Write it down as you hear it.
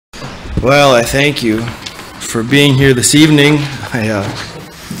Well, I thank you for being here this evening.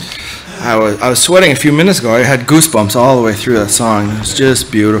 I was sweating a few minutes ago. I had goosebumps all the way through that song. It was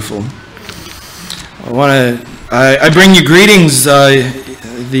just beautiful. I bring you greetings,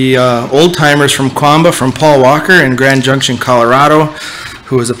 the old timers from Quamba, from Paul Walker in Grand Junction, Colorado,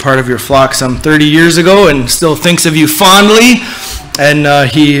 who was a part of your flock some 30 years ago and still thinks of you fondly. And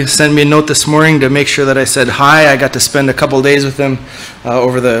he sent me a note this morning to make sure that I said hi. I got to spend a couple days with him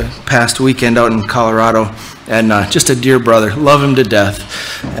over the past weekend out in Colorado. And just a dear brother. Love him to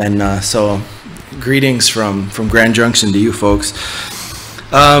death. And so greetings from Grand Junction to you folks.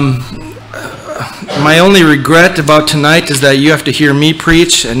 My only regret about tonight is that you have to hear me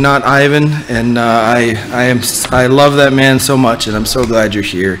preach and not Ivan. And I love that man so much, and I'm so glad you're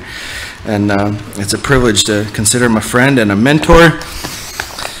here. And it's a privilege to consider him a friend and a mentor.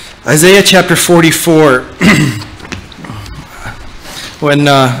 Isaiah chapter 44. When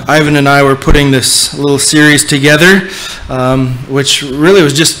Ivan and I were putting this little series together, which really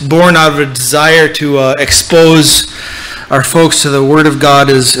was just born out of a desire to expose our folks to the Word of God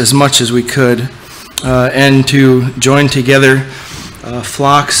as much as we could, and to join together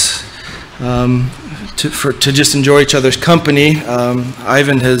flocks to just enjoy each other's company.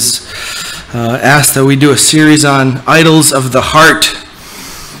 Ivan has asked that we do a series on idols of the heart.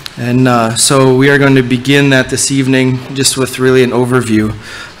 And so we are going to begin that this evening just with really an overview,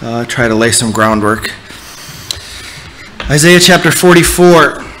 try to lay some groundwork. Isaiah chapter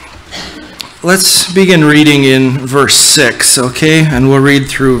 44. Let's begin reading in verse 6, okay? And we'll read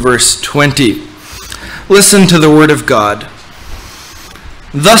through verse 20. Listen to the word of God.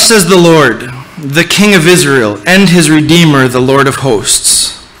 Thus says the Lord, the King of Israel, and his Redeemer, the Lord of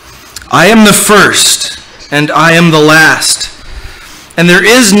hosts. I am the first, and I am the last, and there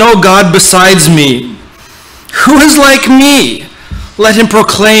is no God besides me. Who is like me? Let him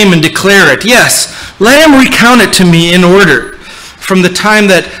proclaim and declare it. Yes, let him recount it to me in order, from the time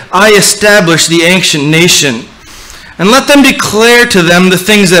that I established the ancient nation. And let them declare to them the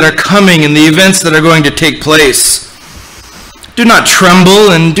things that are coming and the events that are going to take place. Do not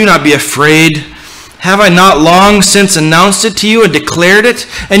tremble and do not be afraid. Have I not long since announced it to you and declared it?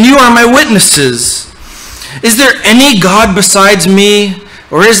 And you are my witnesses. Is there any God besides me?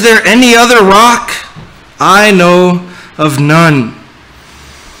 Or is there any other rock? I know of none.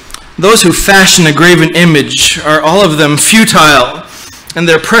 Those who fashion a graven image are all of them futile, and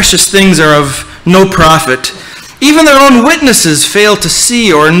their precious things are of no profit. Even their own witnesses fail to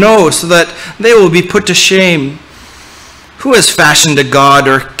see or know, so that they will be put to shame. Who has fashioned a god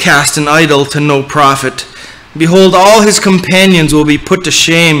or cast an idol to no profit? Behold, all his companions will be put to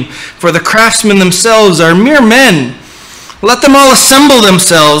shame, for the craftsmen themselves are mere men. Let them all assemble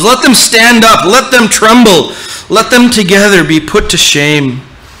themselves, let them stand up, let them tremble, let them together be put to shame.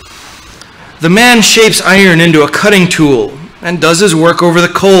 The man shapes iron into a cutting tool, and does his work over the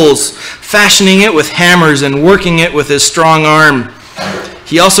coals, fashioning it with hammers and working it with his strong arm.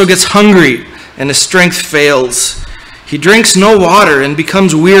 He also gets hungry, and his strength fails. He drinks no water and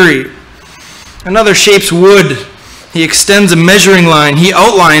becomes weary. Another shapes wood. He extends a measuring line. He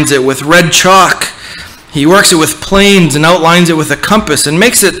outlines it with red chalk. He works it with planes and outlines it with a compass and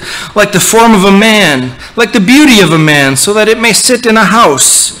makes it like the form of a man, like the beauty of a man, so that it may sit in a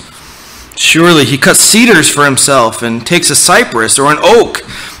house. Surely he cuts cedars for himself and takes a cypress or an oak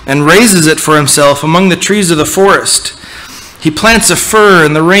and raises it for himself among the trees of the forest. He plants a fir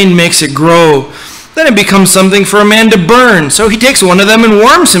and the rain makes it grow. Then it becomes something for a man to burn, so he takes one of them and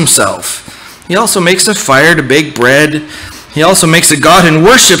warms himself. He also makes a fire to bake bread. He also makes a god and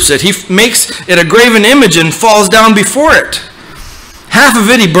worships it. He makes it a graven image and falls down before it. Half of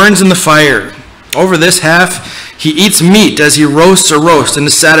it he burns in the fire. Over this half he eats meat as he roasts a roast and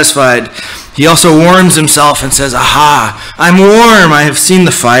is satisfied. He also warms himself and says, Aha, I'm warm, I have seen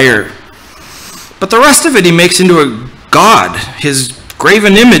the fire. But the rest of it he makes into a god, his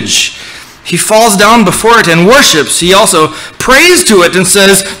graven image. He falls down before it and worships. He also prays to it and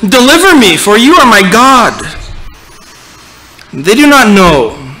says, Deliver me, for you are my God. They do not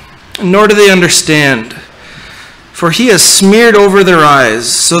know, nor do they understand, for he has smeared over their eyes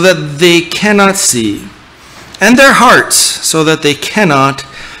so that they cannot see, and their hearts so that they cannot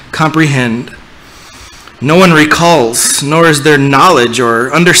comprehend. No one recalls, nor is there knowledge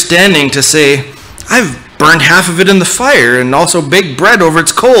or understanding to say, I've burned half of it in the fire and also baked bread over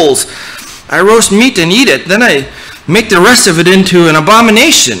its coals. I roast meat and eat it, then I make the rest of it into an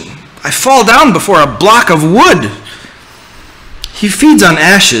abomination. I fall down before a block of wood. He feeds on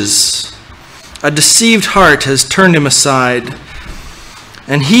ashes. A deceived heart has turned him aside,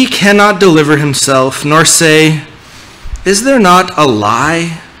 and he cannot deliver himself, nor say, Is there not a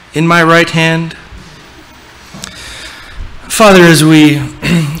lie in my right hand. Father, as we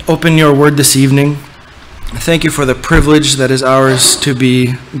open your word this evening, thank you for the privilege that is ours to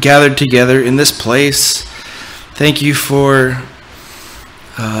be gathered together in this place. Thank you for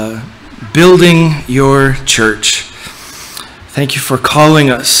building your church. Thank you for calling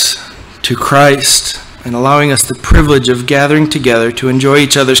us to Christ and allowing us the privilege of gathering together to enjoy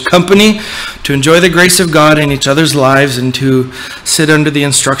each other's company, to enjoy the grace of God in each other's lives, and to sit under the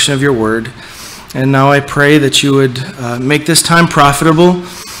instruction of your word. And now I pray that you would make this time profitable,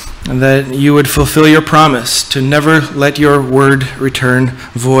 and that you would fulfill your promise to never let your word return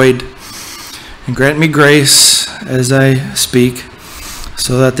void. And grant me grace as I speak,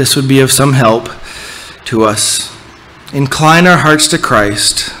 so that this would be of some help to us. Incline our hearts to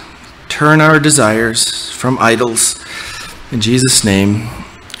Christ. Turn our desires from idols. In Jesus' name,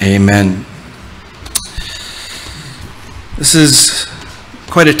 amen. This is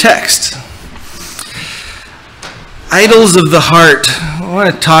quite a text. Idols of the heart. I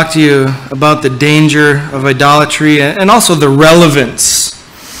want to talk to you about the danger of idolatry and also the relevance.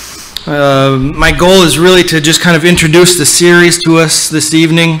 My goal is really to just kind of introduce the series to us this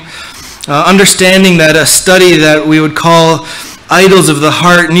evening, understanding that a study that we would call Idols of the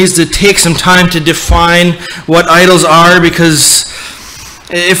Heart needs to take some time to define what idols are, because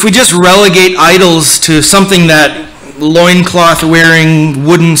if we just relegate idols to something that loincloth-wearing,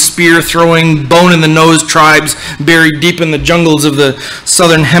 wooden spear-throwing, bone-in-the-nose tribes buried deep in the jungles of the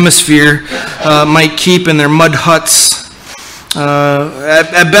southern hemisphere might keep in their mud huts,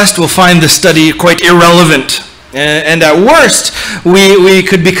 at best we'll find the study quite irrelevant. And at worst, we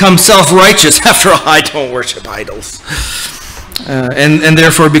could become self-righteous. After all, I don't worship idols. And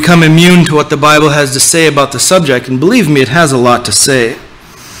therefore become immune to what the Bible has to say about the subject. And believe me, it has a lot to say.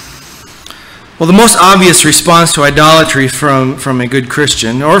 Well, the most obvious response to idolatry from a good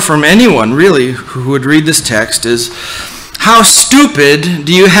Christian, or from anyone really who would read this text, is, how stupid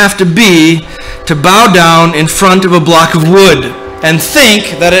do you have to be to bow down in front of a block of wood and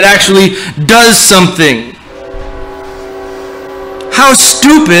think that it actually does something? How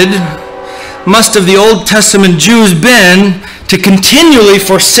stupid must have the Old Testament Jews been to continually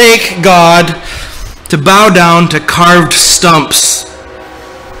forsake God, to bow down to carved stumps?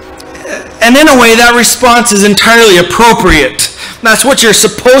 And in a way, that response is entirely appropriate. That's what you're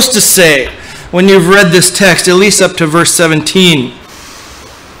supposed to say when you've read this text, at least up to verse 17.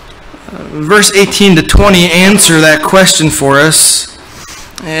 Verse 18 to 20 answer that question for us,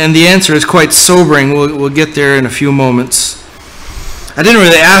 and the answer is quite sobering. We'll get there in a few moments. I didn't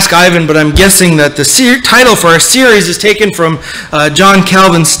really ask Ivan, but I'm guessing that the title for our series is taken from John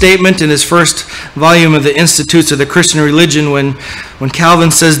Calvin's statement in his first volume of the Institutes of the Christian Religion, when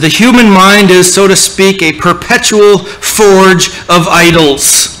Calvin says, "The human mind is, so to speak, a perpetual forge of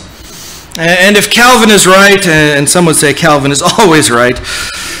idols." And if Calvin is right, and some would say Calvin is always right,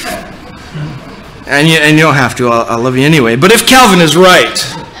 and you don't have to, I'll love you anyway, but if Calvin is right,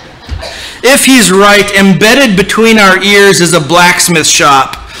 if he's right, embedded between our ears is a blacksmith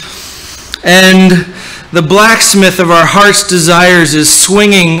shop. And the blacksmith of our heart's desires is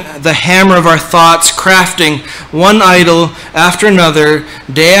swinging the hammer of our thoughts, crafting one idol after another,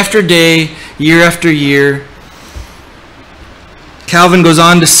 day after day, year after year. Calvin goes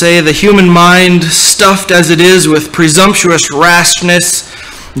on to say, the human mind, stuffed as it is with presumptuous rashness,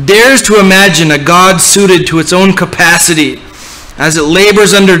 dares to imagine a God suited to its own capacity, as it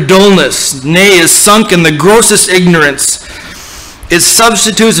labors under dullness, nay, is sunk in the grossest ignorance. It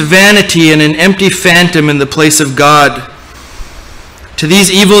substitutes vanity and an empty phantom in the place of God. To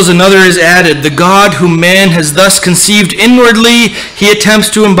these evils another is added. The God whom man has thus conceived inwardly, he attempts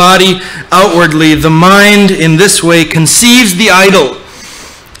to embody outwardly. The mind in this way conceives the idol,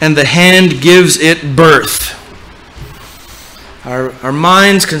 and the hand gives it birth. Our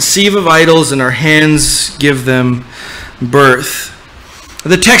minds conceive of idols, and our hands give them birth.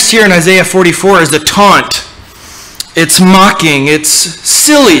 The text here in Isaiah 44 is a taunt. It's mocking. It's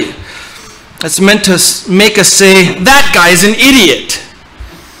silly. It's meant to make us say, that guy's an idiot.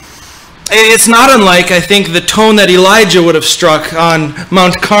 It's not unlike, I think, the tone that Elijah would have struck on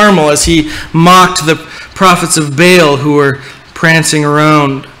Mount Carmel as he mocked the prophets of Baal who were prancing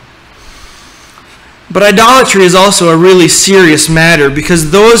around. But idolatry is also a really serious matter,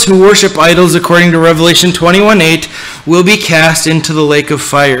 because those who worship idols, according to Revelation 21:8, will be cast into the lake of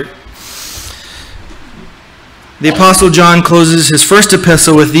fire. The Apostle John closes his first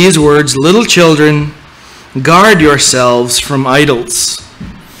epistle with these words, "Little children, guard yourselves from idols."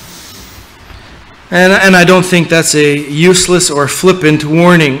 And I don't think that's a useless or flippant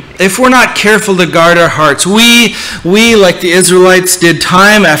warning. If we're not careful to guard our hearts, we like the Israelites did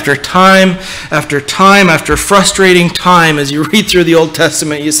time after time after time after frustrating time. As you read through the Old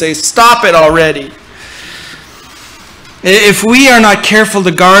Testament, you say, stop it already. If we are not careful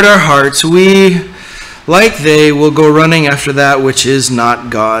to guard our hearts, we, like they, will go running after that which is not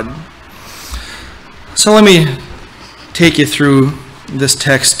God. So let me take you through this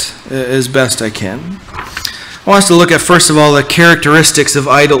text as best I can. I want us to look at, first of all, the characteristics of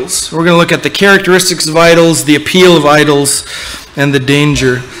idols. We're going to look at the characteristics of idols, the appeal of idols, and the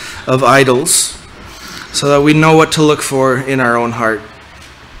danger of idols, so that we know what to look for in our own heart.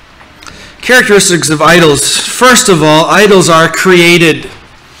 Characteristics of idols. First of all, idols are created.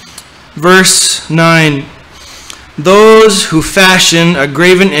 Verse 9. Those who fashion a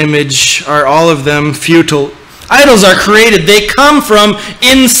graven image are all of them futile. Idols are created. They come from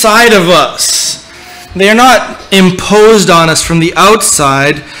inside of us. They are not imposed on us from the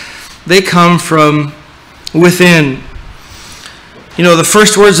outside. They come from within. You know, the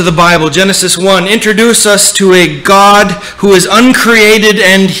first words of the Bible, Genesis 1, introduce us to a God who is uncreated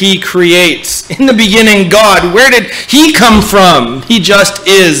and He creates. In the beginning, God. Where did He come from? He just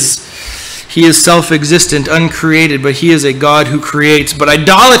is. He is self-existent, uncreated, but He is a God who creates. But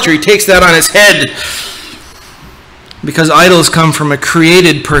idolatry takes that on its head, because idols come from a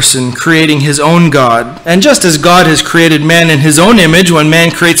created person creating his own God. And just as God has created man in His own image, when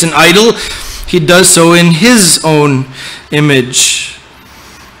man creates an idol, he does so in his own image.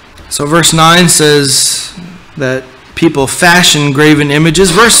 So verse 9 says that people fashion graven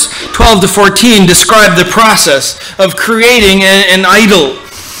images. Verse 12 to 14 describe the process of creating an idol.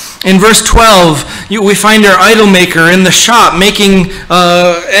 In verse 12, we find our idol maker in the shop making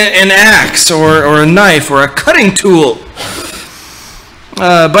an axe or a knife or a cutting tool.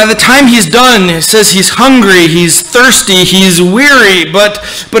 By the time he's done, it says he's hungry, he's thirsty, he's weary, but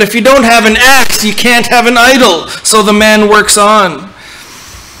if you don't have an axe, you can't have an idol. So the man works on.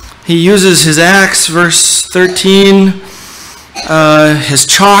 He uses his axe, verse 13, his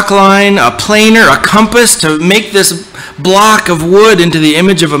chalk line, a planer, a compass, to make this block of wood into the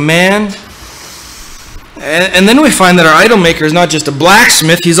image of a man. And then we find that our idol maker is not just a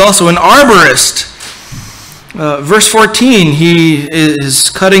blacksmith, he's also an arborist. Verse 14, he is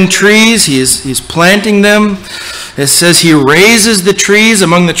cutting trees, he's planting them. It says he raises the trees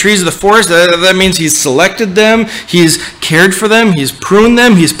among the trees of the forest. That means he's selected them, he's cared for them, he's pruned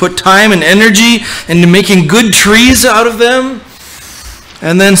them, he's put time and energy into making good trees out of them.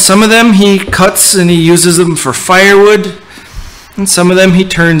 And then some of them he cuts and he uses them for firewood, and some of them he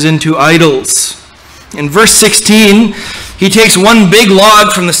turns into idols. In verse 16, he takes one big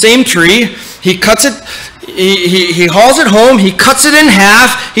log from the same tree, he cuts it, he hauls it home, he cuts it in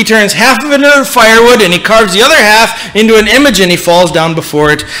half, he turns half of it into firewood, and he carves the other half into an image, and he falls down before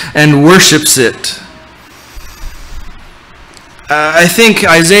it and worships it. I think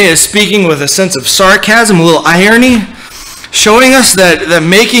Isaiah is speaking with a sense of sarcasm, a little irony, showing us that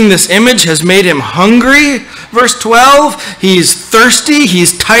making this image has made him hungry. Verse 12, he's thirsty,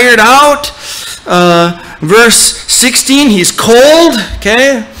 he's tired out. Verse 16, he's cold,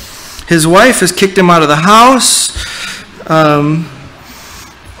 okay? His wife has kicked him out of the house.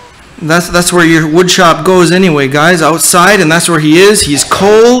 That's where your wood shop goes anyway, guys, outside, and that's where he is. He's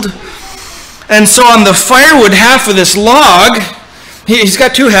cold. And so on the firewood half of this log, he's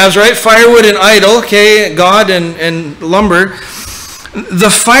got two halves, right? Firewood and idol, okay, God and lumber. The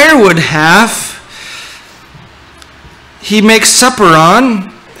firewood half, he makes supper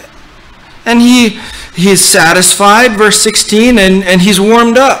on, and he's satisfied, verse 16, and he's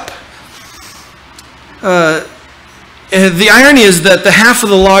warmed up. The irony is that the half of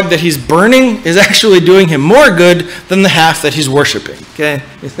the log that he's burning is actually doing him more good than the half that he's worshiping. Okay,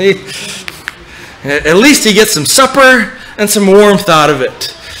 you see? At least he gets some supper and some warmth out of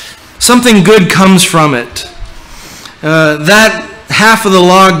it. Something good comes from it. That half of the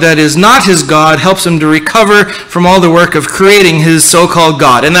log that is not his God helps him to recover from all the work of creating his so-called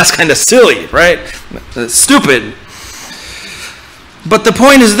God. And that's kind of silly, right? That's stupid. But the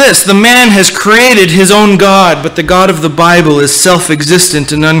point is this: the man has created his own God, but the God of the Bible is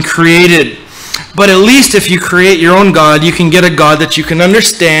self-existent and uncreated. But at least if you create your own God, you can get a God that you can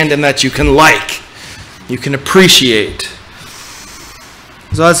understand and that you can like, you can appreciate.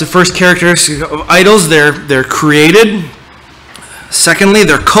 So that's the first characteristic of idols. They're created. Secondly,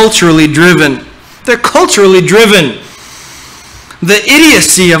 they're culturally driven. They're culturally driven. The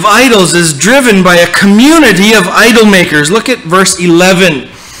idiocy of idols is driven by a community of idol makers. Look at verse 11.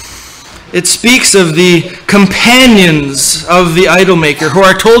 It speaks of the companions of the idol maker who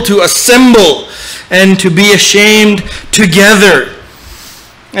are told to assemble and to be ashamed together.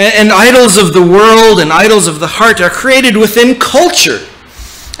 And idols of the world and idols of the heart are created within culture.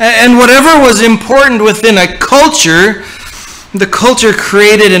 And whatever was important within a culture, the culture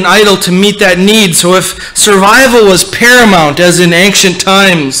created an idol to meet that need. So if survival was paramount, as in ancient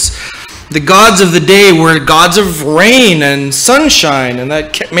times, the gods of the day were gods of rain and sunshine, and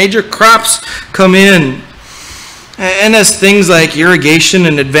that major crops come in. And as things like irrigation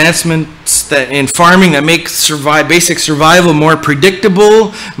and advancements that in farming that make basic survival more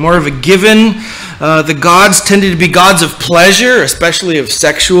predictable, more of a given, the gods tended to be gods of pleasure, especially of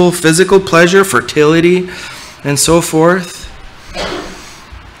sexual, physical pleasure, fertility, and so forth.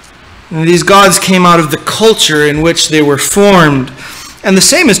 And these gods came out of the culture in which they were formed. And the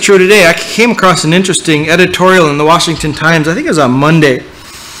same is true today. I came across an interesting editorial in the Washington Times, I think it was on Monday.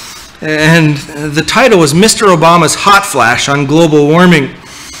 And the title was Mr. Obama's Hot Flash on Global Warming.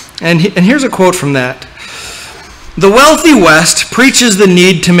 And here's a quote from that. "The wealthy West preaches the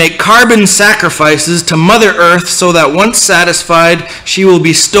need to make carbon sacrifices to Mother Earth so that once satisfied, she will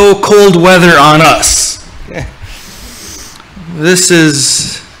bestow cold weather on us." This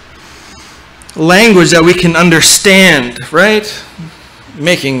is language that we can understand, right?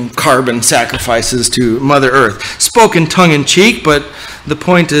 Making carbon sacrifices to Mother Earth. Spoken tongue-in-cheek, but the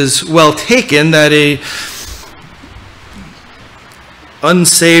point is well taken that a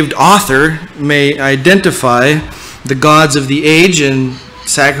unsaved author may identify the gods of the age and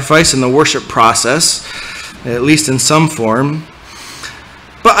sacrifice in the worship process, at least in some form.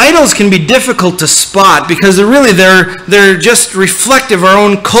 But idols can be difficult to spot because they're just reflective of our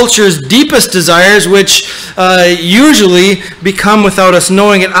own culture's deepest desires, which usually become, without us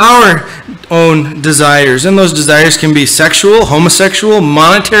knowing it, our own desires. And those desires can be sexual, homosexual,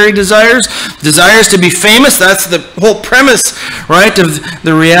 monetary desires, desires to be famous. That's the whole premise, right, of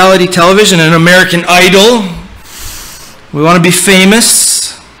the reality television, an American Idol. We want to be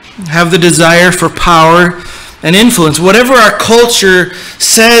famous, have the desire for power and influence. Whatever our culture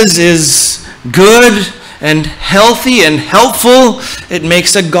says is good and healthy and helpful, it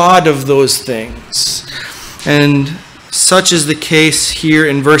makes a god of those things. And such is the case here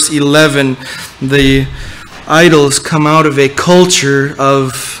in verse 11. The idols come out of a culture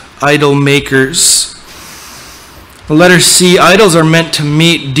of idol makers. The letter C, idols are meant to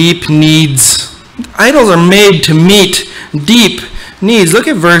meet deep needs. Idols are made to meet deep needs. Look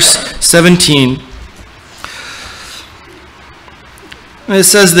at verse 17. It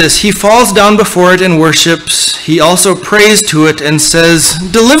says this, "He falls down before it and worships. He also prays to it and says,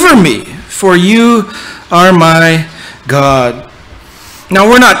 'Deliver me, for you are my God.'" Now,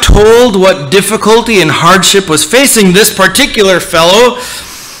 we're not told what difficulty and hardship was facing this particular fellow,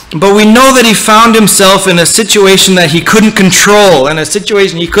 but we know that he found himself in a situation that he couldn't control, and a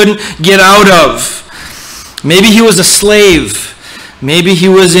situation he couldn't get out of. Maybe he was a slave. Maybe he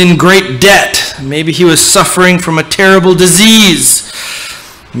was in great debt. Maybe he was suffering from a terrible disease.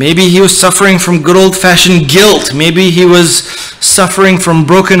 Maybe he was suffering from good old-fashioned guilt. Maybe he was suffering from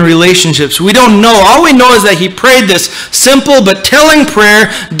broken relationships. We don't know. All we know is that he prayed this simple but telling prayer,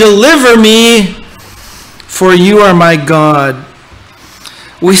 "Deliver me, for you are my God."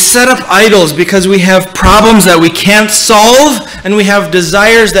 We set up idols because we have problems that we can't solve, and we have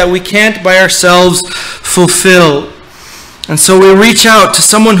desires that we can't by ourselves fulfill. And so we reach out to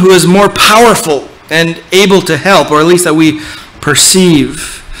someone who is more powerful and able to help, or at least that we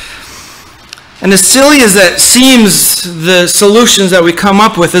perceive. And as silly as that seems, the solutions that we come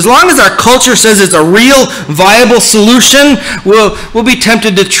up with, as long as our culture says it's a real, viable solution, we'll be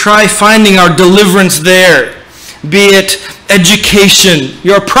tempted to try finding our deliverance there. Be it education.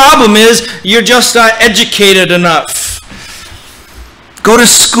 Your problem is you're just not educated enough. Go to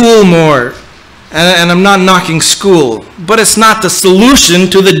school more. And I'm not knocking school, but it's not the solution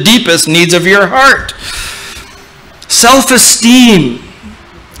to the deepest needs of your heart. Self-esteem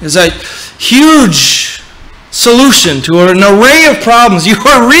is a huge solution to an array of problems.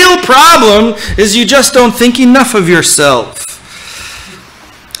 Your real problem is you just don't think enough of yourself.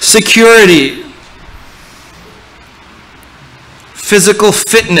 Security, physical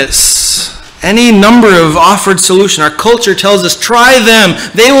fitness, any number of offered solutions. Our culture tells us, try them.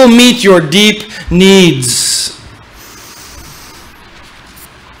 They will meet your deep needs.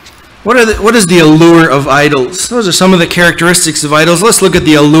 What is the allure of idols? Those are some of the characteristics of idols. Let's look at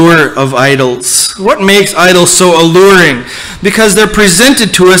the allure of idols. What makes idols so alluring? Because they're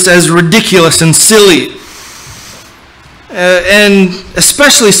presented to us as ridiculous and silly. And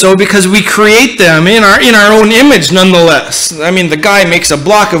especially so because we create them in our own image nonetheless. I mean, the guy makes a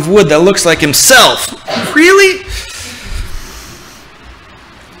block of wood that looks like himself. Really?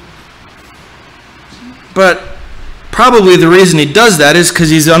 But probably the reason he does that is because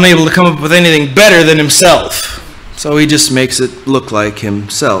he's unable to come up with anything better than himself. So he just makes it look like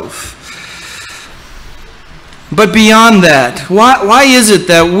himself. But beyond that, why is it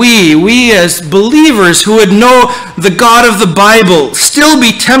that we as believers who would know the God of the Bible still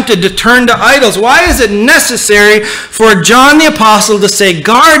be tempted to turn to idols? Why is it necessary for John the Apostle to say,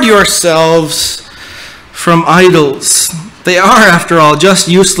 guard yourselves from idols? They are, after all, just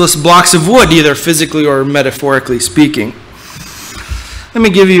useless blocks of wood, either physically or metaphorically speaking. Let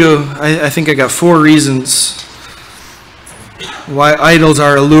me give you, I think I got 4 reasons why idols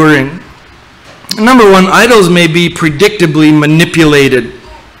are alluring. Number 1, idols may be predictably manipulated,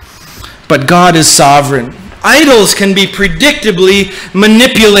 but God is sovereign. Idols can be predictably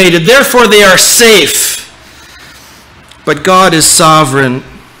manipulated, therefore they are safe, but God is sovereign.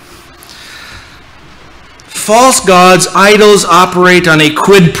 False gods, idols, operate on a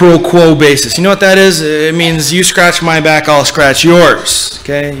quid pro quo basis. You know what that is? It means you scratch my back, I'll scratch yours.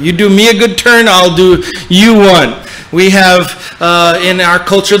 Okay? You do me a good turn, I'll do you one. We have in our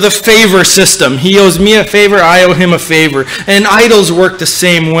culture the favor system. He owes me a favor, I owe him a favor. And idols work the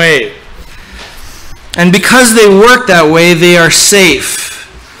same way. And because they work that way, they are safe.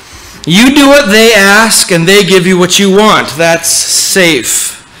 You do what they ask and they give you what you want. That's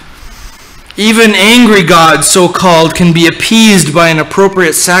safe. Even angry gods, so-called, can be appeased by an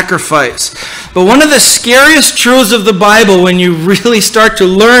appropriate sacrifice. But one of the scariest truths of the Bible, when you really start to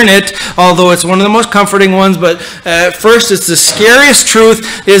learn it, although it's one of the most comforting ones, but at first it's the scariest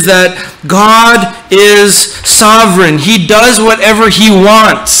truth, is that God is sovereign. He does whatever he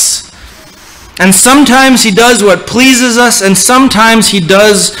wants. And sometimes he does what pleases us, and sometimes he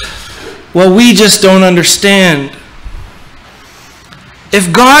does what we just don't understand.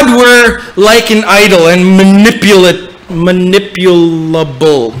 If God were like an idol and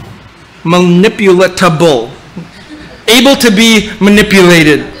manipulatable, able to be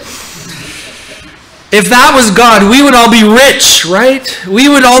manipulated, if that was God, we would all be rich, right? We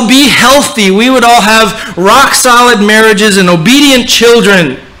would all be healthy. We would all have rock-solid marriages and obedient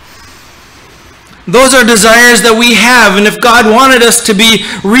children. Those are desires that we have, and if God wanted us to be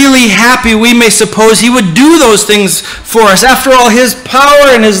really happy, we may suppose he would do those things for us. After all, his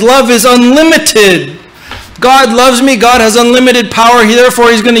power and his love is unlimited. God loves me, God has unlimited power, therefore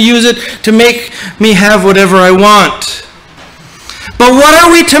he's going to use it to make me have whatever I want. But what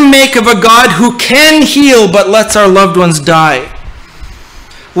are we to make of a God who can heal but lets our loved ones die?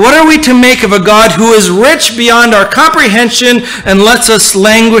 What are we to make of a God who is rich beyond our comprehension and lets us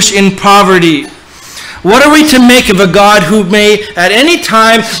languish in poverty? What are we to make of a God who may at any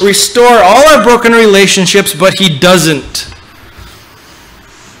time restore all our broken relationships, but he doesn't?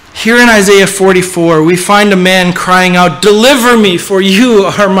 Here in Isaiah 44, we find a man crying out, "Deliver me, for you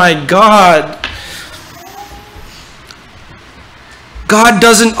are my God." God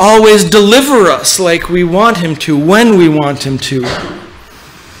doesn't always deliver us like we want him to, when we want him to.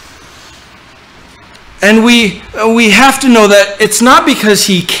 And we have to know that it's not because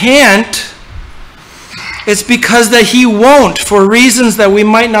he can't. It's because that he won't, for reasons that we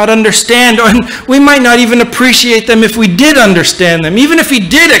might not understand, or we might not even appreciate them if we did understand them. Even if he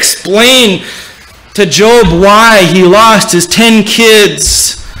did explain to Job why he lost his 10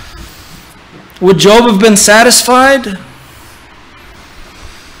 kids, would Job have been satisfied?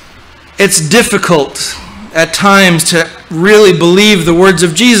 It's difficult at times to really believe the words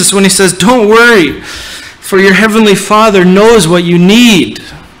of Jesus when he says, "Don't worry, for your heavenly Father knows what you need."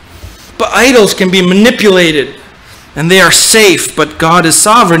 But idols can be manipulated, and they are safe, but God is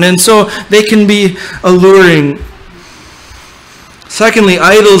sovereign, and so they can be alluring. Secondly,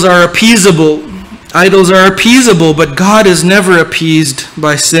 idols are appeasable. Idols are appeasable, but God is never appeased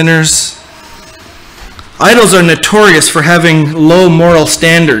by sinners. Idols are notorious for having low moral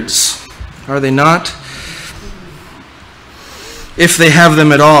standards, are they not? If they have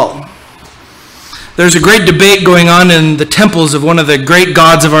them at all. There's a great debate going on in the temples of one of the great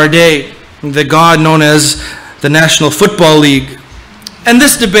gods of our day, the god known as the National Football League. And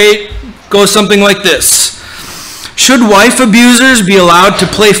this debate goes something like this. Should wife abusers be allowed to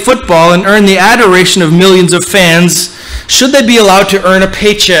play football and earn the adoration of millions of fans? Should they be allowed to earn a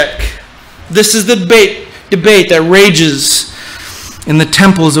paycheck? This is the debate that rages in the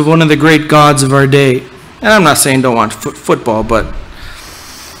temples of one of the great gods of our day. And I'm not saying don't want football, but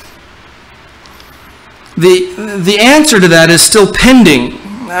the answer to that is still pending.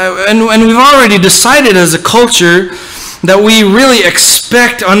 And we've already decided as a culture that we really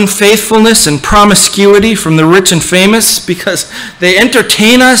expect unfaithfulness and promiscuity from the rich and famous because they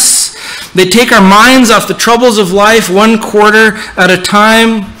entertain us. They take our minds off the troubles of life 1 quarter at a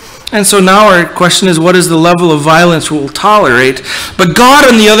time. And so now our question is, what is the level of violence we'll tolerate? But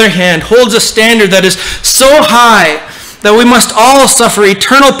God, on the other hand, holds a standard that is so high that we must all suffer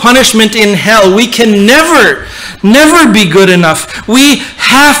eternal punishment in hell. We can never be good enough. We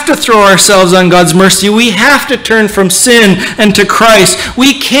have to throw ourselves on God's mercy. We have to turn from sin and to Christ.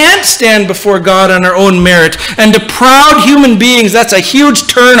 We can't stand before God on our own merit. And to proud human beings, that's a huge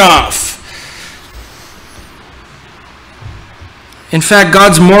turnoff. In fact,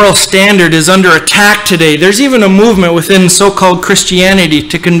 God's moral standard is under attack today. There's even a movement within so-called Christianity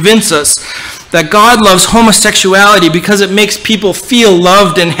to convince us that God loves homosexuality because it makes people feel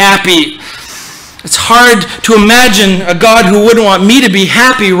loved and happy. It's hard to imagine a God who wouldn't want me to be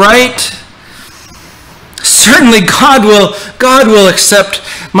happy, right? Certainly God will accept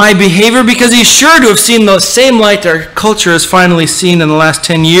my behavior because he's sure to have seen the same light our culture has finally seen in the last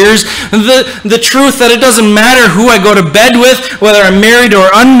 10 years. The truth that it doesn't matter who I go to bed with, whether I'm married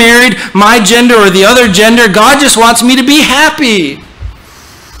or unmarried, my gender or the other gender, God just wants me to be happy.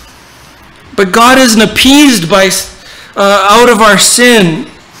 But God isn't appeased by out of our sin,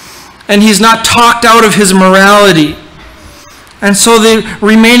 and he's not talked out of his morality. And so the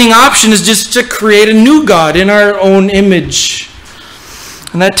remaining option is just to create a new God in our own image.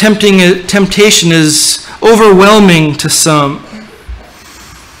 And that temptation is overwhelming to some.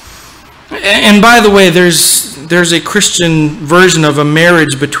 And by the way, there's a Christian version of a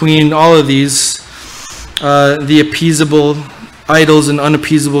marriage between all of these, the appeasable idols and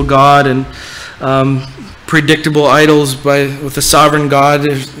unappeasable God, and predictable idols with the sovereign God.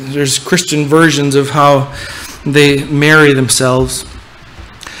 There's Christian versions of how they marry themselves.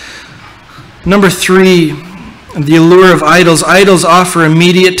 Number 3, the allure of idols. Idols offer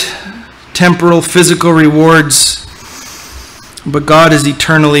immediate, temporal, physical rewards, but God is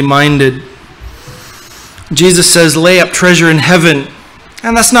eternally minded. Jesus says, lay up treasure in heaven.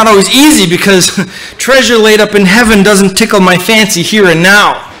 And that's not always easy because treasure laid up in heaven doesn't tickle my fancy here and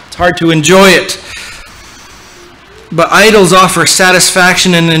now. It's hard to enjoy it. But idols offer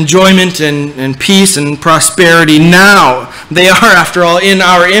satisfaction and enjoyment and peace and prosperity now. They are, after all, in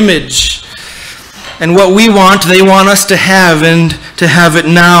our image. And what we want, they want us to have, and to have it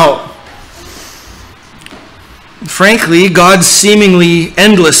now. Frankly, God's seemingly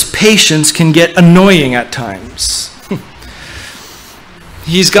endless patience can get annoying at times.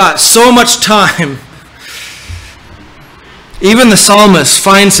 He's got so much time. Even the psalmist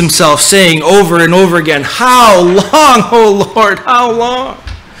finds himself saying over and over again, how long, O Lord, how long?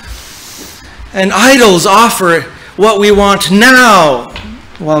 And idols offer what we want now,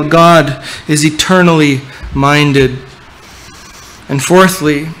 while God is eternally minded. And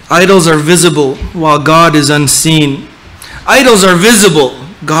fourthly, idols are visible while God is unseen. Idols are visible,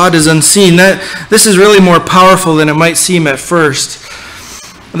 God is unseen. This is really more powerful than it might seem at first.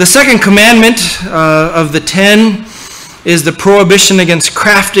 The second commandment of the 10 is the prohibition against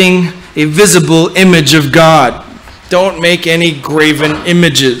crafting a visible image of God. Don't make any graven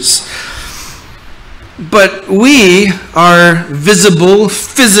images. But we are visible,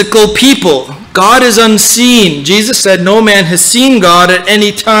 physical people. God is unseen. Jesus said no man has seen God at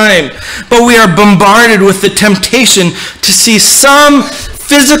any time. But we are bombarded with the temptation to see some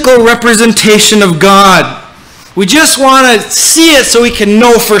physical representation of God. We just want to see it so we can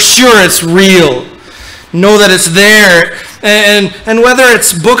know for sure it's real. Know that it's there. And whether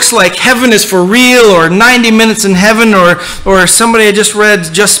it's books like Heaven is for Real or 90 Minutes in Heaven or somebody I just read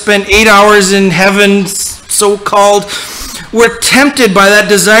just spent 8 hours in heaven, so-called, we're tempted by that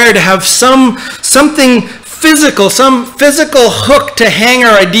desire to have something physical, some physical hook to hang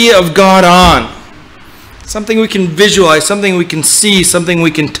our idea of God on. Something we can visualize, something we can see, something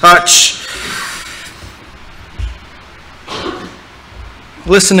we can touch.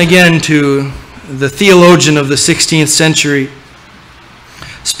 Listen again to the theologian of the 16th century,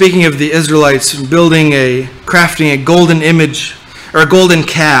 speaking of the Israelites crafting a golden image or a golden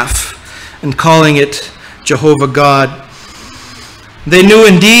calf and calling it Jehovah God. They knew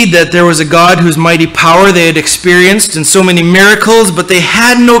indeed that there was a God whose mighty power they had experienced in so many miracles, but they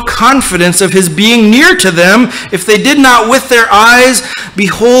had no confidence of his being near to them if they did not with their eyes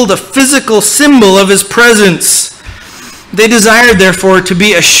behold a physical symbol of his presence. They desired, therefore, to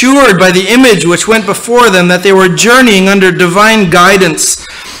be assured by the image which went before them that they were journeying under divine guidance.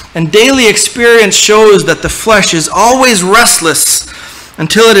 And daily experience shows that the flesh is always restless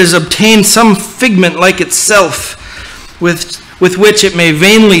until it has obtained some figment like itself, with which it may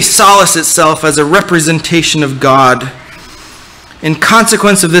vainly solace itself as a representation of God. In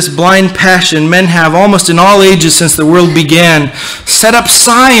consequence of this blind passion, men have, almost in all ages since the world began, set up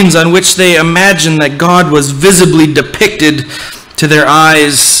signs on which they imagine that God was visibly depicted to their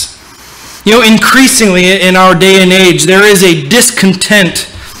eyes. You know, increasingly in our day and age, there is a discontent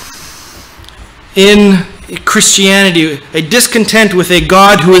in Christianity, a discontent with a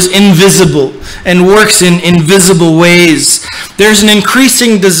God who is invisible and works in invisible ways. There's an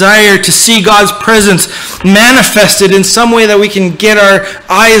increasing desire to see God's presence manifested in some way that we can get our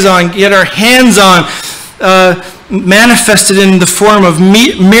eyes on, get our hands on, manifested in the form of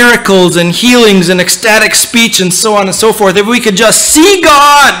miracles and healings and ecstatic speech and so on and so forth. If we could just see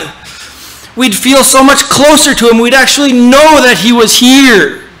God, we'd feel so much closer to him. We'd actually know that he was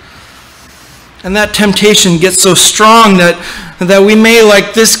here. And that temptation gets so strong that we may,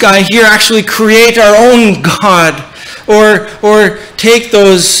 like this guy here, actually create our own God, or take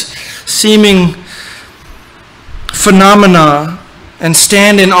those seeming phenomena and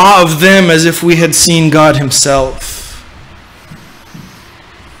stand in awe of them as if we had seen God himself.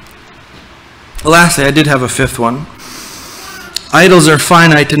 Lastly, I did have a fifth one. Idols are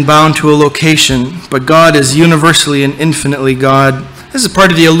finite and bound to a location, but God is universally and infinitely God. This is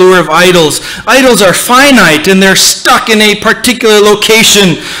part of the allure of idols. Idols are finite and they're stuck in a particular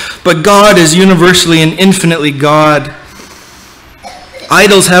location, but God is universally and infinitely God.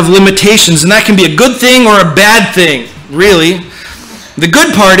 Idols have limitations, and that can be a good thing or a bad thing, really. The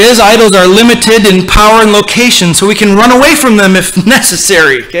good part is idols are limited in power and location, so we can run away from them if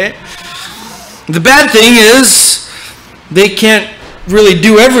necessary, okay? The bad thing is they can't really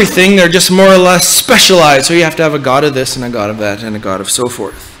do everything. They're just more or less specialized. So you have to have a God of this and a God of that and a God of so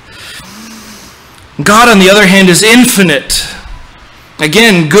forth. God, on the other hand, is infinite.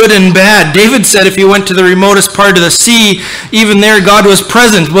 Again, good and bad. David said if he went to the remotest part of the sea, even there God was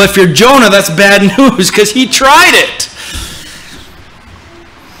present. Well, if you're Jonah, that's bad news because he tried it.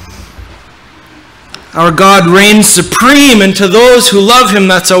 Our God reigns supreme, and to those who love him,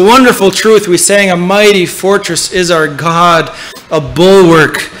 that's a wonderful truth. We sang, a mighty fortress is our God, a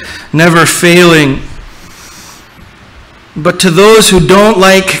bulwark never failing. But to those who don't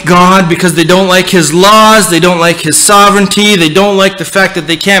like God because they don't like his laws, they don't like his sovereignty, they don't like the fact that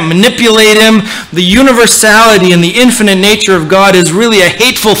they can't manipulate him, the universality and the infinite nature of God is really a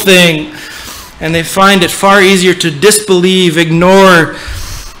hateful thing. And they find it far easier to disbelieve, ignore,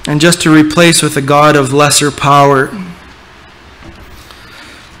 and just to replace with a God of lesser power.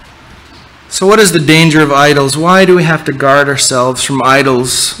 So what is the danger of idols? Why do we have to guard ourselves from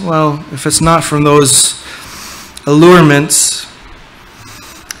idols? Well, if it's not from those allurements,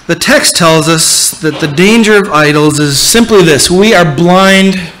 the text tells us that the danger of idols is simply this: we are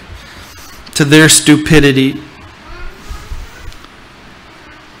blind to their stupidity.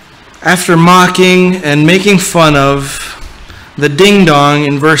 After mocking and making fun of the ding-dong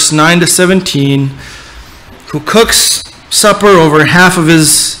in verse 9 to 17, who cooks supper over half of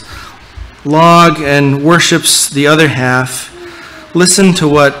his log and worships the other half, listen to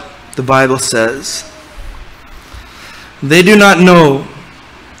what the Bible says. They do not know,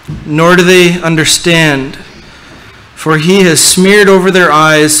 nor do they understand, for he has smeared over their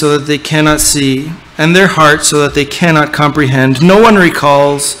eyes so that they cannot see, and their hearts so that they cannot comprehend. No one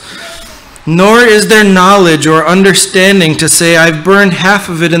recalls, nor is there knowledge or understanding to say, I've burned half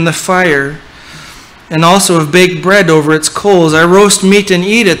of it in the fire, and also have baked bread over its coals. I roast meat and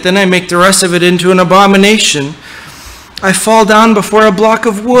eat it, then I make the rest of it into an abomination. I fall down before a block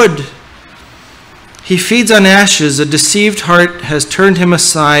of wood. He feeds on ashes, a deceived heart has turned him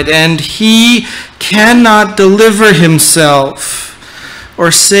aside, and he cannot deliver himself,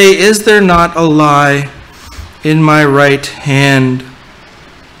 or say, is there not a lie in my right hand?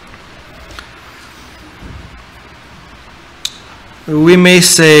 We may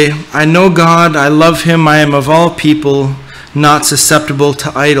say, I know God, I love him, I am of all people not susceptible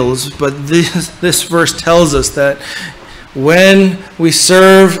to idols. But this verse tells us that when we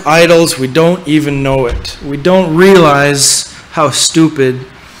serve idols, we don't even know it. We don't realize how stupid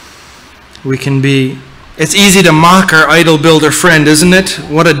we can be. It's easy to mock our idol builder friend, isn't it?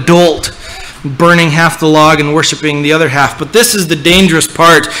 What a dolt, burning half the log and worshiping the other half. But this is the dangerous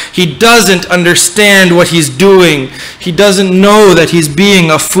part. He doesn't understand what he's doing. He doesn't know that he's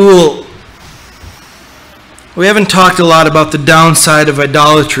being a fool. We haven't talked a lot about the downside of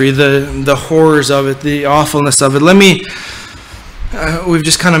idolatry, the horrors of it, the awfulness of it. We've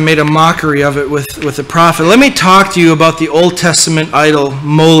just kind of made a mockery of it with the prophet. Let me talk to you about the Old Testament idol,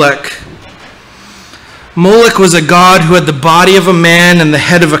 Molech. Molech was a god who had the body of a man and the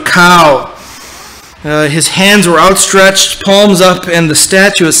head of a cow. His hands were outstretched, palms up, and the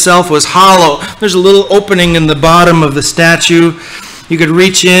statue itself was hollow. There's a little opening in the bottom of the statue. You could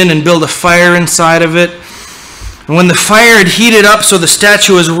reach in and build a fire inside of it. And when the fire had heated up so the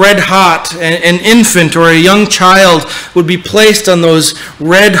statue was red hot, an infant or a young child would be placed on those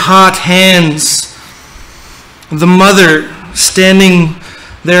red hot hands. The mother standing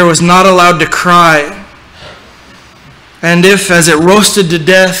there was not allowed to cry. And if, as it roasted to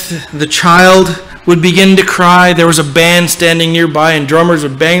death, the child would begin to cry, there was a band standing nearby, and drummers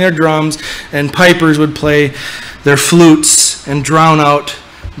would bang their drums, and pipers would play their flutes and drown out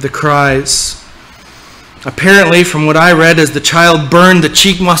the cries. Apparently, from what I read, as the child burned, the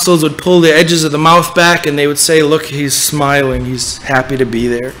cheek muscles would pull the edges of the mouth back, and they would say, "Look, he's smiling, he's happy to be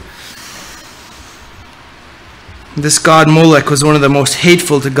there." This god Molech was one of the most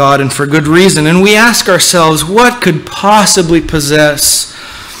hateful to God, and for good reason. And we ask ourselves, what could possibly possess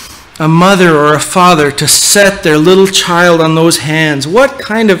a mother or a father to set their little child on those hands? What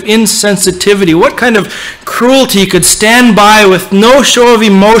kind of insensitivity, what kind of cruelty could stand by with no show of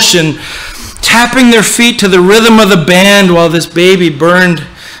emotion, tapping their feet to the rhythm of the band while this baby burned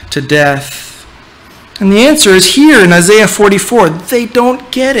to death? And the answer is here in Isaiah 44. They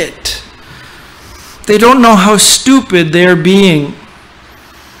don't get it. They don't know how stupid they're being.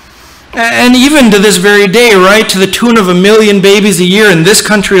 And even to this very day, right, to the tune of 1 million babies a year in this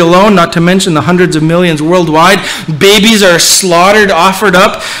country alone, not to mention the hundreds of millions worldwide, babies are slaughtered, offered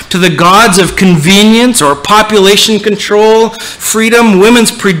up to the gods of convenience or population control, freedom,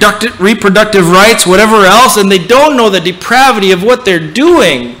 women's reproductive rights, whatever else, and they don't know the depravity of what they're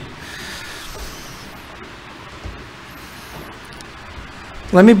doing.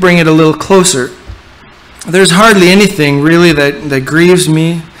 Let me bring it a little closer. There's hardly anything really that grieves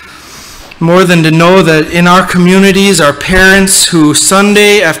me more than to know that in our communities, our parents who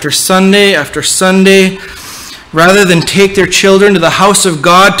Sunday after Sunday after Sunday, rather than take their children to the house of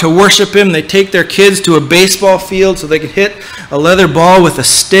God to worship Him, they take their kids to a baseball field so they can hit a leather ball with a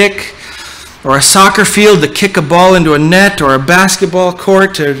stick, or a soccer field to kick a ball into a net, or a basketball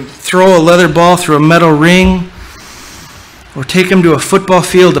court to throw a leather ball through a metal ring, or take them to a football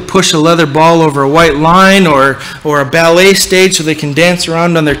field to push a leather ball over a white line, or a ballet stage so they can dance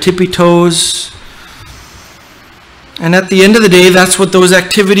around on their tippy toes. And at the end of the day, that's what those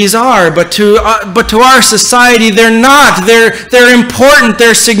activities are. But to our society, they're not. They're important.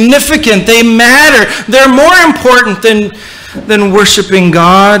 They're significant. They matter. They're more important than worshiping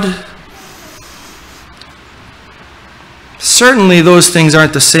God. Certainly those things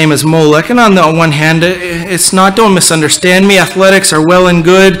aren't the same as Molech. And on the one hand, it's not, don't misunderstand me, athletics are well and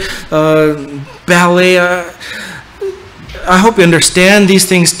good, ballet, I hope you understand these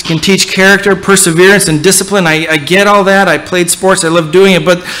things can teach character, perseverance, and discipline. I get all that. I played sports. I love doing it.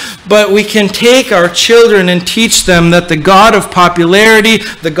 But we can take our children and teach them that the God of popularity,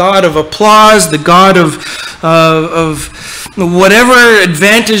 the God of applause, the God of whatever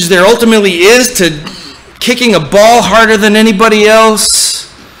advantage there ultimately is to kicking a ball harder than anybody else,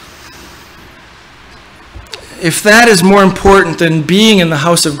 if that is more important than being in the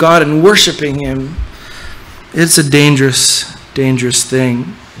house of God and worshiping Him, it's a dangerous, dangerous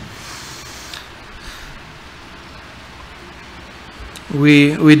thing.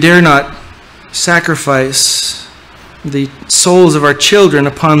 We dare not sacrifice the souls of our children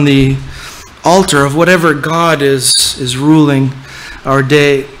upon the altar of whatever God is ruling our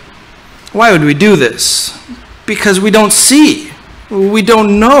day. Why would we do this? Because we don't see. We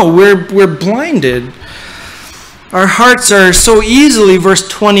don't know. We're blinded. Our hearts are so easily, verse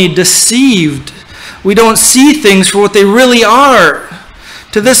 20, deceived. We don't see things for what they really are.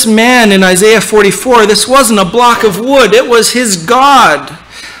 To this man in Isaiah 44, this wasn't a block of wood. It was his God.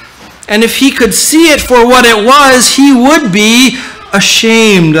 And if he could see it for what it was, he would be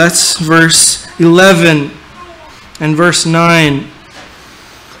ashamed. That's verse 11 and verse 9.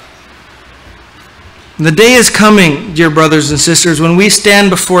 The day is coming, dear brothers and sisters, when we stand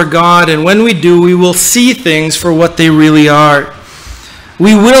before God, and when we do, we will see things for what they really are.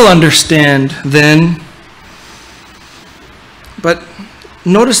 We will understand then. But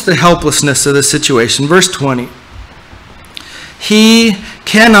notice the helplessness of the situation. Verse 20. He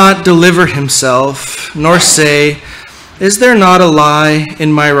cannot deliver himself, nor say, "Is there not a lie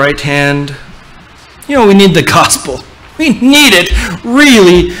in my right hand?" You know, we need the gospel. We need it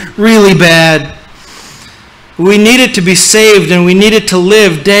really, really bad. We need it to be saved, and we need it to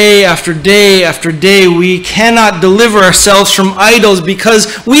live day after day after day. We cannot deliver ourselves from idols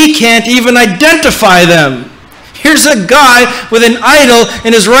because we can't even identify them. Here's a guy with an idol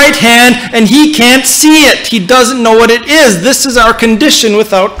in his right hand, and he can't see it. He doesn't know what it is. This is our condition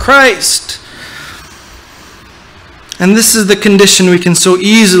without Christ. And this is the condition we can so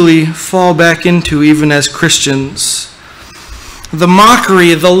easily fall back into even as Christians. the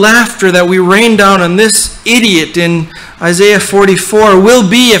mockery, the laughter that we rain down on this idiot in Isaiah 44 will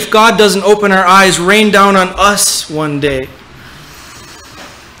be, if God doesn't open our eyes, rain down on us one day.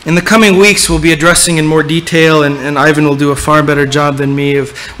 In the coming weeks, we'll be addressing in more detail, and Ivan will do a far better job than me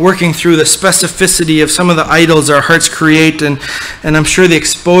of working through the specificity of some of the idols our hearts create, and I'm sure the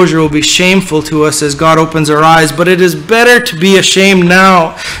exposure will be shameful to us as God opens our eyes, but it is better to be ashamed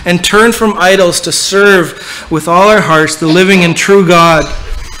now and turn from idols to serve with all our hearts the living and true God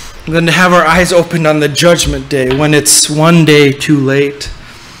than to have our eyes opened on the judgment day when it's one day too late.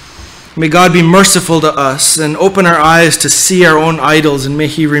 May God be merciful to us and open our eyes to see our own idols, and may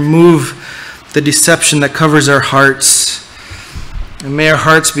He remove the deception that covers our hearts. And may our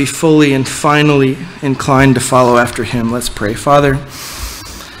hearts be fully and finally inclined to follow after Him. Let's pray. Father,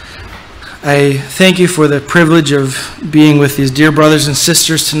 I thank You for the privilege of being with these dear brothers and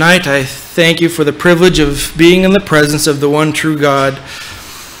sisters tonight. I thank You for the privilege of being in the presence of the one true God.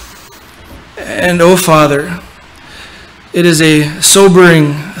 And, oh Father, it is a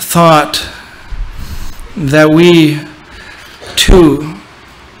sobering thought that we, too,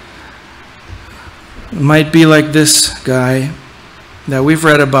 might be like this guy that we've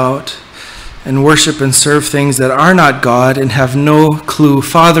read about and worship and serve things that are not God and have no clue.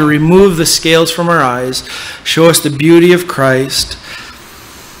 Father, remove the scales from our eyes. Show us the beauty of Christ.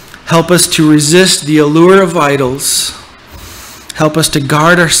 Help us to resist the allure of idols. Help us to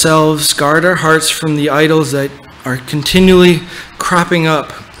guard ourselves, guard our hearts from the idols that are continually cropping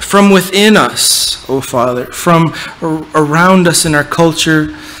up from within us, oh Father, from around us in our culture.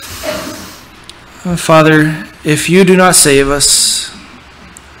 Father, if You do not save us,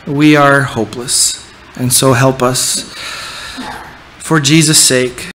 we are hopeless. And so help us for Jesus' sake.